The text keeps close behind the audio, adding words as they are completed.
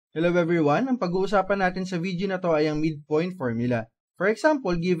Hello everyone! Ang pag-uusapan natin sa video na to ay ang midpoint formula. For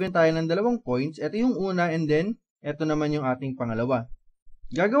example, given tayo ng dalawang points, ito yung una and then ito naman yung ating pangalawa.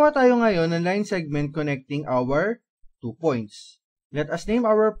 Gagawa tayo ngayon ng line segment connecting our 2 points. Let us name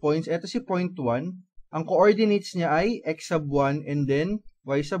our points. Ito si point 1. Ang coordinates niya ay x sub 1 and then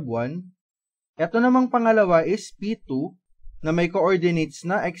y sub 1. Ito namang pangalawa is P2 na may coordinates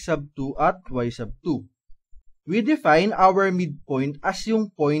na x sub 2 at y sub 2. We define our midpoint as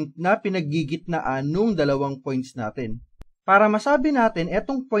yung point na pinaggigitnaan nung dalawang points natin. Para masabi natin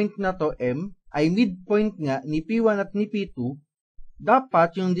etong point na to M ay midpoint nga ni P1 at ni P2,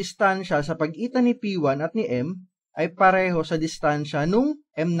 dapat yung distansya sa pagitan ni P1 at ni M ay pareho sa distansya nung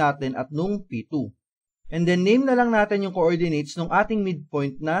M natin at nung P2. And then name na lang natin yung coordinates ng ating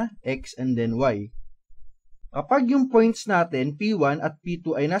midpoint na X and then Y. Kapag yung points natin P1 at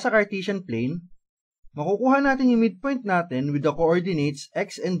P2 ay nasa Cartesian plane, makukuha natin yung midpoint natin with the coordinates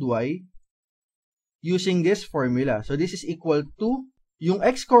x and y using this formula. So this is equal to, yung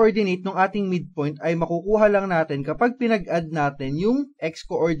x coordinate ng ating midpoint ay makukuha lang natin kapag pinag-add natin yung x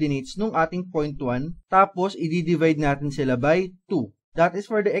coordinates ng ating point 1, tapos i-divide natin sila by 2. That is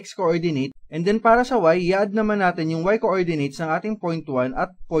for the x coordinate. And then para sa y, i-add naman natin yung y coordinates ng ating point 1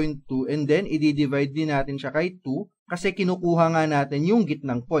 at point 2 and then i-divide din natin siya kay 2 kasi kinukuha nga natin yung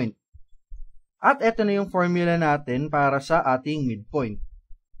gitnang point. At ito na yung formula natin para sa ating midpoint.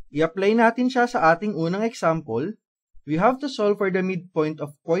 I-apply natin siya sa ating unang example. We have to solve for the midpoint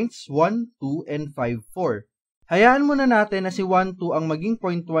of points 1, 2, and 5, 4. Hayaan muna natin na si 1, 2 ang maging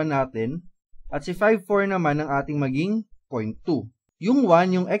point 1 natin at si 5, 4 naman ang ating maging point 2. Yung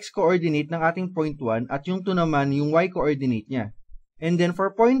 1 yung x-coordinate ng ating point 1 at yung 2 naman yung y-coordinate niya. And then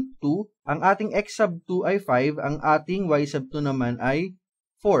for point 2, ang ating x sub 2 ay 5, ang ating y sub 2 naman ay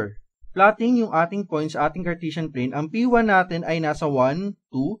 4. Plotting yung ating points sa ating Cartesian plane, ang P1 natin ay nasa 1,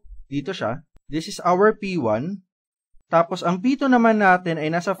 2, dito siya. This is our P1. Tapos ang P2 naman natin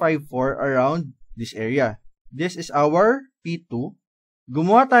ay nasa 5, 4 around this area. This is our P2.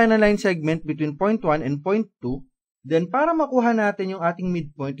 Gumawa tayo ng line segment between point 1 and point 2. Then para makuha natin yung ating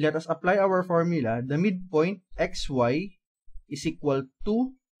midpoint, let us apply our formula. The midpoint xy is equal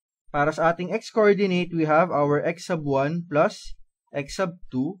to, para sa ating x-coordinate, we have our x sub 1 plus x sub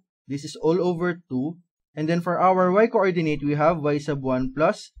 2. This is all over 2. And then for our y-coordinate, we have y sub 1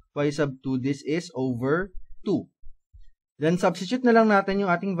 plus y sub 2. This is over 2. Then substitute na lang natin yung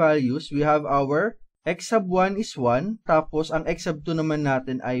ating values. We have our x sub 1 is 1. Tapos ang x sub 2 naman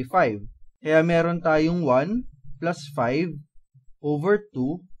natin ay 5. Kaya meron tayong 1 plus 5 over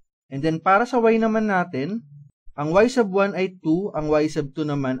 2. And then para sa y naman natin, ang y sub 1 ay 2. Ang y sub 2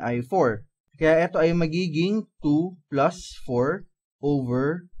 naman ay 4. Kaya ito ay magiging 2 plus 4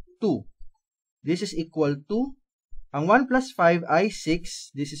 over 2. This is equal to, ang 1 plus 5 ay 6.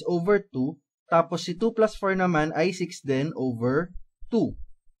 This is over 2. Tapos si 2 plus 4 naman ay 6 din over 2.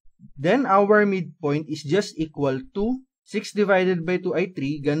 Then our midpoint is just equal to 6 divided by 2 ay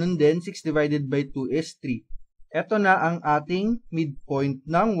 3. Ganun din, 6 divided by 2 is 3. Ito na ang ating midpoint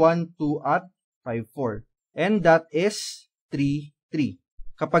ng 1, 2 at 5, 4. And that is 3, 3.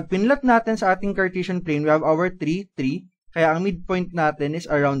 Kapag pinlat natin sa ating Cartesian plane, we have our 3, 3. Kaya ang midpoint natin is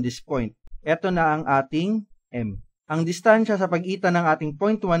around this point. Ito na ang ating M. Ang distansya sa pagitan ng ating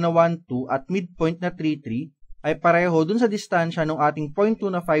point 1 na 1, 2 at midpoint na 3, 3 ay pareho dun sa distansya ng ating point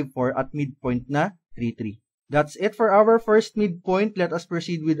 2 na 5, 4 at midpoint na 3, 3. That's it for our first midpoint. Let us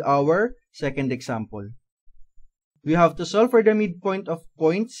proceed with our second example. We have to solve for the midpoint of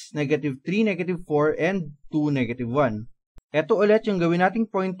points -3, -4, and 2, -1. Ito ulit yung gawin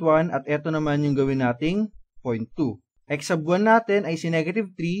nating point 1 at ito naman yung gawin nating point 2. X sub 1 natin ay si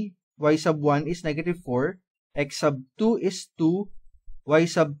 -3, y sub 1 is -4, x sub 2 is 2, y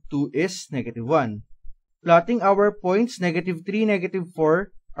sub 2 is -1. Plotting our points -3,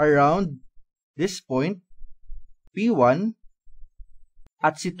 -4 around this point, P1,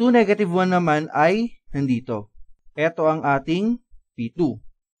 at si 2, -1 naman ay nandito. Ito ang ating P2.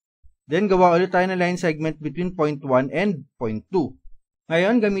 Then gawa ulit tayo ng line segment between point 1 and point 2.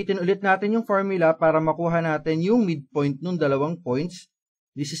 Ngayon, gamitin ulit natin yung formula para makuha natin yung midpoint ng dalawang points.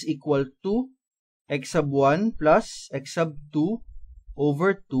 This is equal to x sub 1 plus x sub 2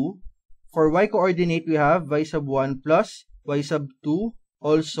 over 2. For y-coordinate, we have y sub 1 plus y sub 2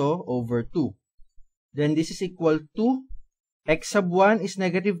 also over 2. Then this is equal to x sub 1 is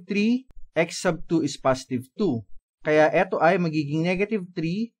 -3, x sub 2 is +2. Kaya ito ay magiging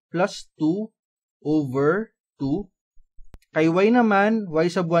 -3 plus 2 over 2. Kay y naman,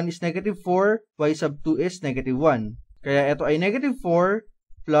 y sub 1 is -4, y sub 2 is -1. Kaya ito ay -4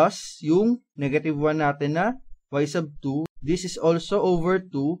 plus yung -1 natin na y sub 2 This is also over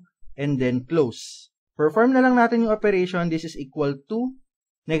 2, and then close. Perform na lang natin yung operation. This is equal to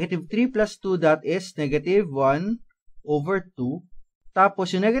negative 3 plus 2, that is negative 1 over 2.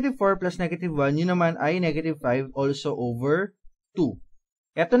 Tapos, yung negative 4 plus negative 1, yun naman ay negative 5 also over 2.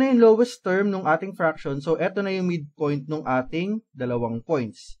 Ito na yung lowest term ng ating fraction. So, ito na yung midpoint ng ating dalawang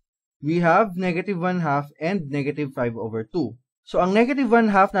points. We have negative 1/2 and negative 5 over 2. So, ang negative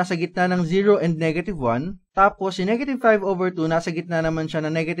 1/2 nasa gitna ng 0 and negative 1. Tapos, yung negative 5 over 2, nasa gitna naman siya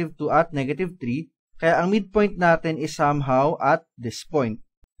ng negative 2 at negative 3. Kaya, ang midpoint natin is somehow at this point.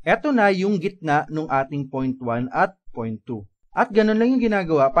 Ito na yung gitna ng ating point 1 at point 2. At ganun lang yung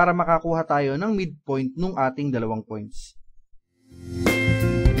ginagawa para makakuha tayo ng midpoint ng ating dalawang points.